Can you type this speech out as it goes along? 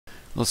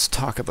let's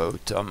talk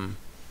about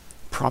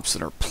props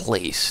that are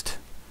placed,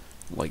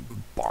 like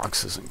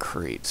boxes and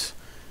crates.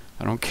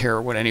 I don't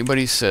care what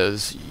anybody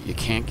says, you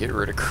can't get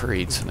rid of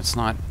crates, and it's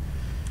not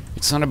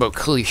about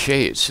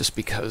cliche, it's just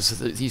because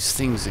these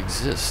things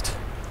exist.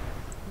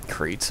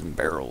 Crates and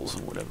barrels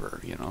and whatever,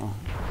 you know,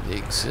 they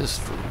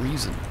exist for a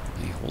reason.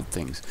 They hold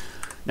things.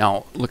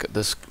 Now, look at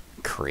this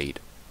crate.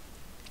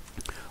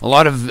 A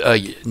lot of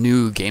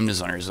new game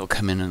designers, they'll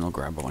come in and they'll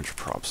grab a bunch of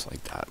props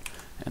like that,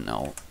 and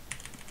they'll,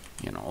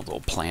 you know,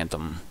 they'll plant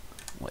them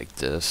like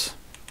this,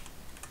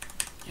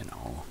 you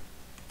know,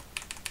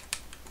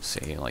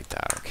 say like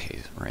that,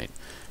 okay, right?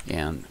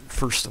 And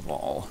first of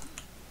all,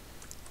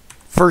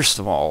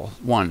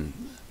 one,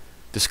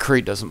 this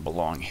crate doesn't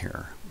belong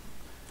here.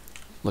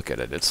 Look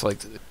at it. It's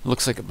like, it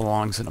looks like it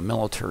belongs in a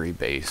military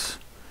base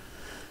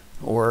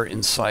or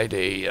inside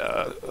a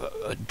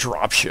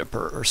dropship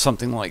or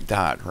something like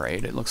that,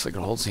 right? It looks like it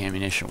holds the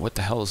ammunition. What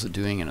the hell is it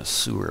doing in a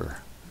sewer,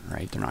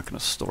 right? They're not going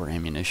to store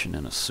ammunition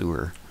in a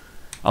sewer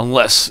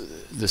unless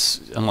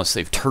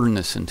they've turned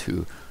this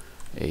into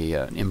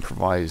an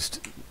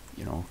improvised,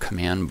 you know,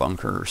 command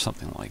bunker or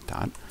something like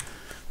that.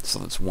 So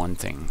that's one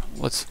thing.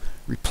 Let's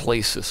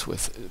replace this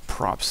with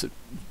props that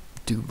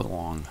do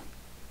belong.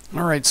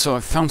 Alright, so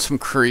I found some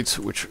crates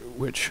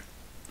which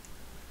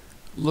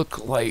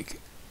look like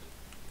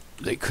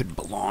they could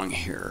belong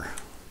here.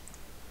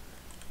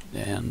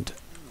 And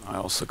I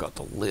also got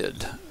the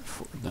lid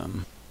for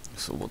them.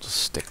 So we'll just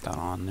stick that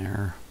on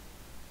there.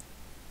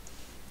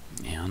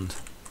 And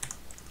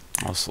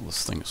also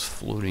this thing is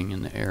floating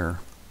in the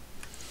air.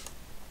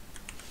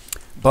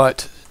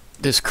 But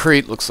this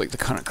crate looks like the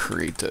kind of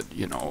crate that,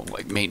 you know,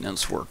 like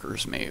maintenance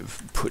workers may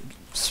have put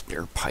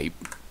spare pipe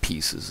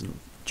pieces and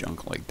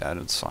junk like that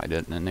inside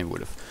it, and then they would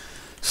have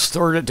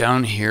stored it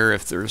down here.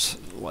 If there's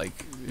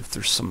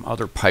some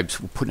other pipes,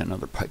 we'll put in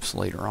other pipes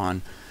later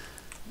on,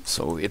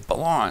 so it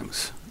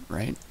belongs,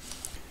 right?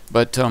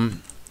 But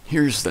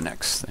here's the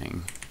next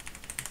thing.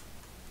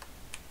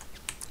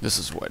 This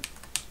is what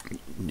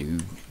new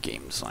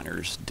game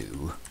designers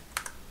do.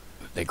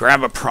 They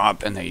grab a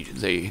prop and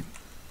they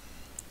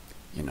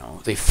you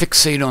know, they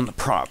fixate on the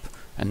prop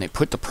and they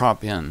put the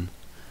prop in,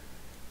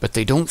 but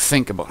they don't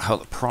think about how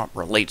the prop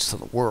relates to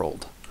the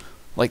world.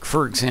 Like,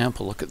 for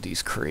example, look at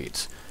these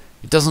crates.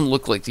 It doesn't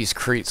look like these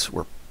crates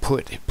were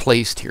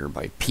placed here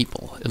by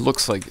people. It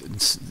looks like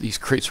these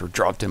crates were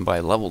dropped in by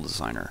a level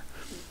designer.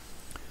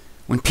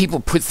 When people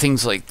put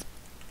things like,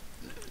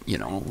 you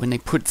know, when they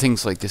put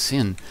things like this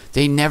in,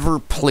 they never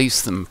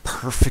place them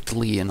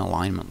perfectly in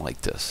alignment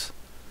like this.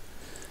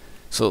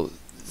 So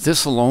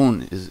this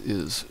alone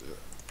is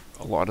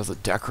a lot of the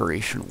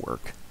decoration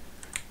work.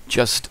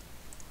 Just,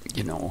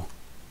 you know,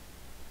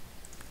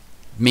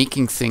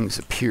 making things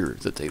appear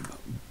that they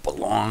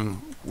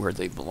belong where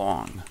they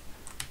belong.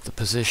 The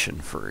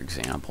position, for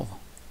example.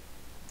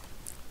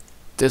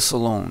 This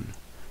alone,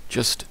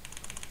 just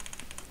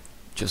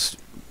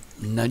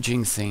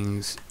nudging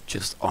things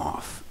just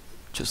off,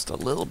 just a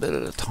little bit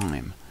at a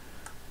time.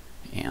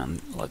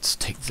 And let's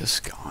take this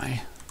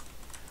guy.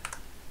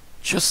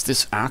 Just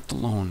this act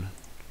alone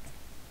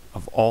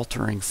of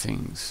altering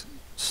things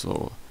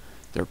so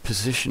they're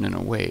positioned in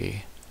a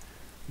way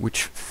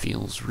which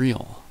feels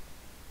real.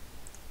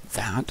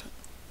 That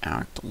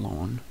act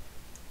alone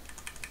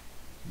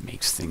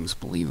makes things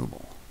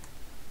believable,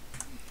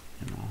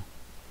 you know.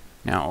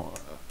 Now,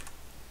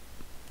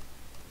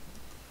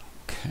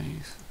 okay,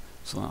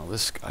 so now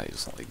this guy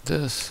is like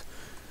this,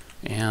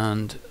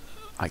 and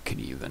I could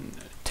even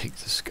take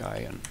this guy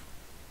and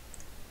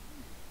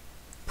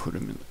put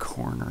him in the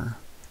corner,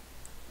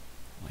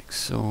 like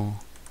so.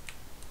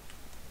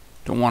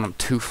 Don't want him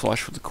too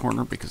flush with the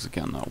corner because,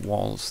 again, that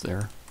wall is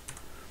there.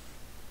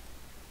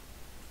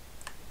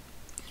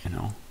 You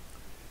know.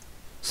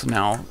 So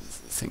now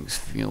things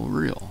feel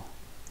real.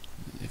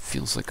 It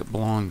feels like it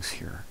belongs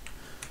here.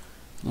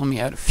 Let me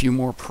add a few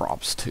more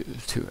props to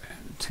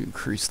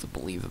increase the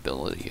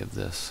believability of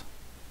this.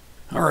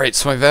 Alright,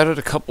 so I've added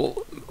a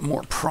couple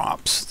more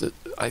props that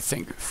I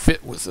think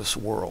fit with this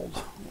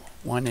world.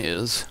 One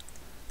is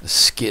a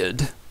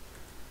skid.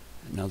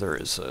 Another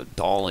is a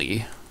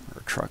dolly or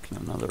a truck,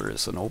 and another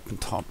is an open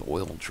top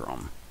oil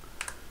drum.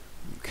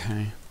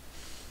 Okay.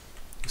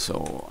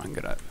 So I'm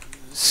gonna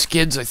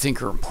skids I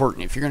think are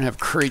important. If you're gonna have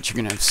crates, you're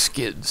gonna have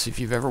skids. If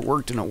you've ever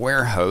worked in a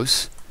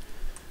warehouse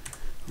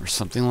or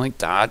something like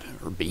that,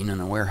 or been in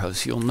a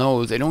warehouse, you'll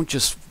know they don't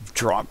just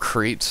drop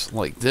crates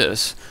like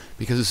this,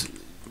 because,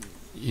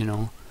 you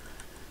know,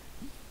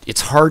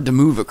 it's hard to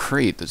move a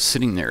crate that's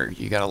sitting there.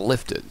 You gotta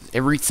lift it.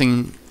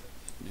 Everything,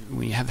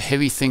 when you have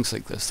heavy things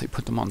like this, they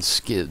put them on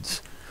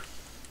skids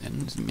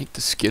and make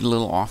the skid a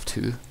little off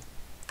too.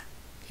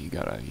 You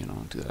gotta, you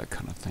know, do that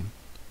kind of thing.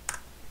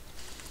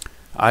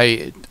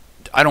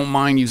 I don't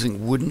mind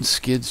using wooden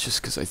skids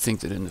just because I think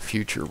that in the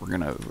future we're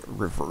going to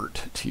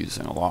revert to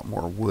using a lot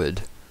more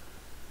wood,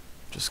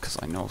 just because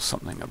I know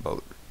something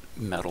about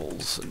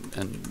metals,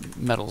 and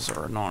metals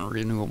are a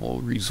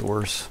non-renewable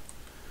resource.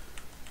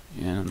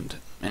 And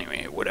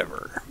anyway,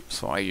 whatever.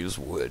 So I use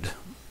wood,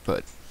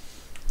 but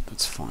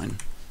that's fine.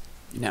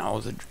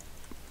 Now,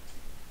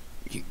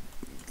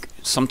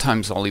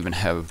 sometimes I'll even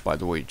have, by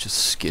the way, just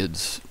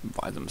skids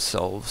by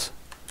themselves.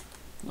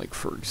 Like,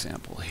 for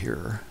example,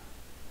 here.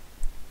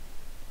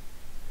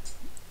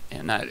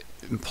 And that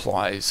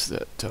implies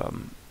that,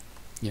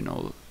 you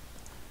know,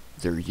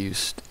 they're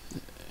used.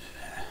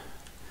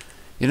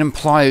 It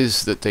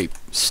implies that they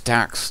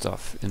stack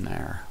stuff in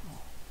there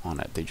on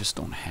it. They just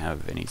don't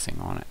have anything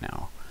on it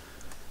now.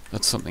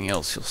 That's something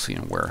else you'll see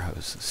in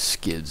warehouses.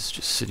 Skids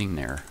just sitting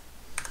there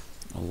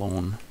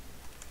alone.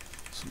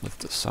 So lift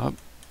this up.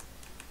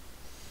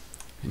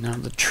 And now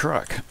the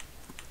truck,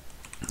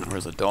 or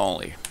the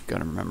dolly.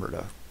 Gotta remember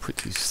to put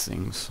these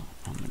things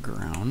on the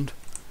ground.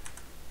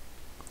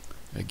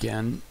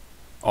 Again,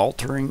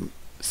 altering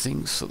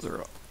things so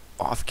they're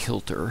off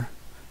kilter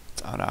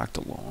without act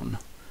alone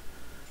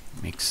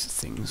makes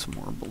things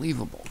more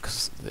believable,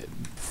 because it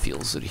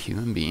feels that a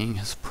human being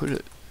has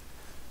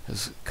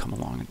come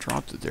along and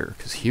dropped it there,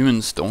 because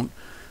humans don't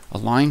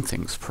align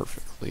things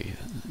perfectly.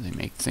 They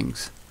make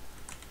things,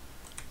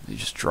 they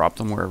just drop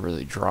them wherever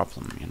they drop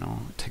them, you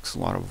know. It takes a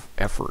lot of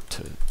effort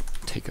to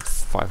take a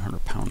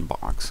 500-pound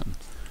box and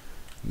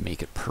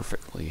make it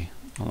perfectly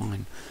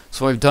aligned.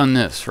 So I've done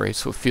this, right?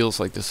 So it feels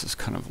like this is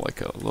kind of like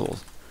a little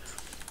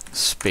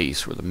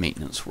space where the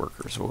maintenance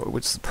workers,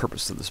 what's the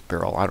purpose of this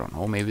barrel? I don't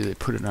know. Maybe they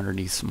put it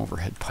underneath some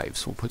overhead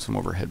pipes. We'll put some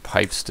overhead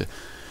pipes to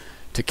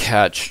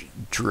catch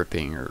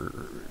dripping,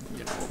 or,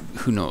 you know,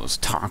 who knows,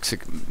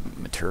 toxic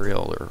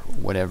material or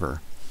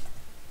whatever.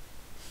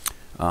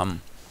 Now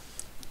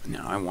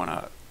I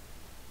want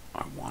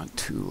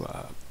to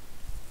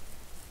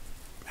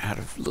add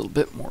a little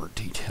bit more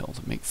detail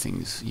to make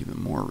things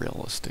even more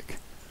realistic.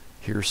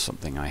 Here's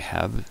something I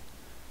have.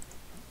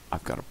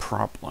 I've got a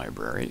prop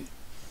library.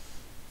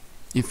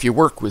 If you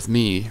work with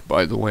me,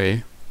 by the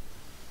way,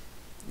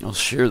 I'll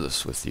share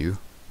this with you.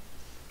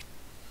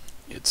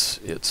 It's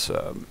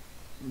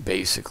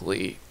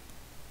basically,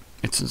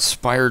 it's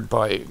inspired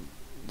by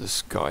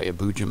this guy,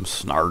 Abujam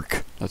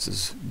Snark. That's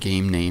his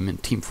game name in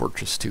Team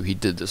Fortress 2. He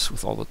did this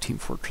with all the Team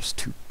Fortress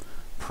 2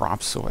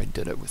 props, so I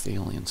did it with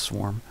Alien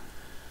Swarm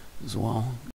as well.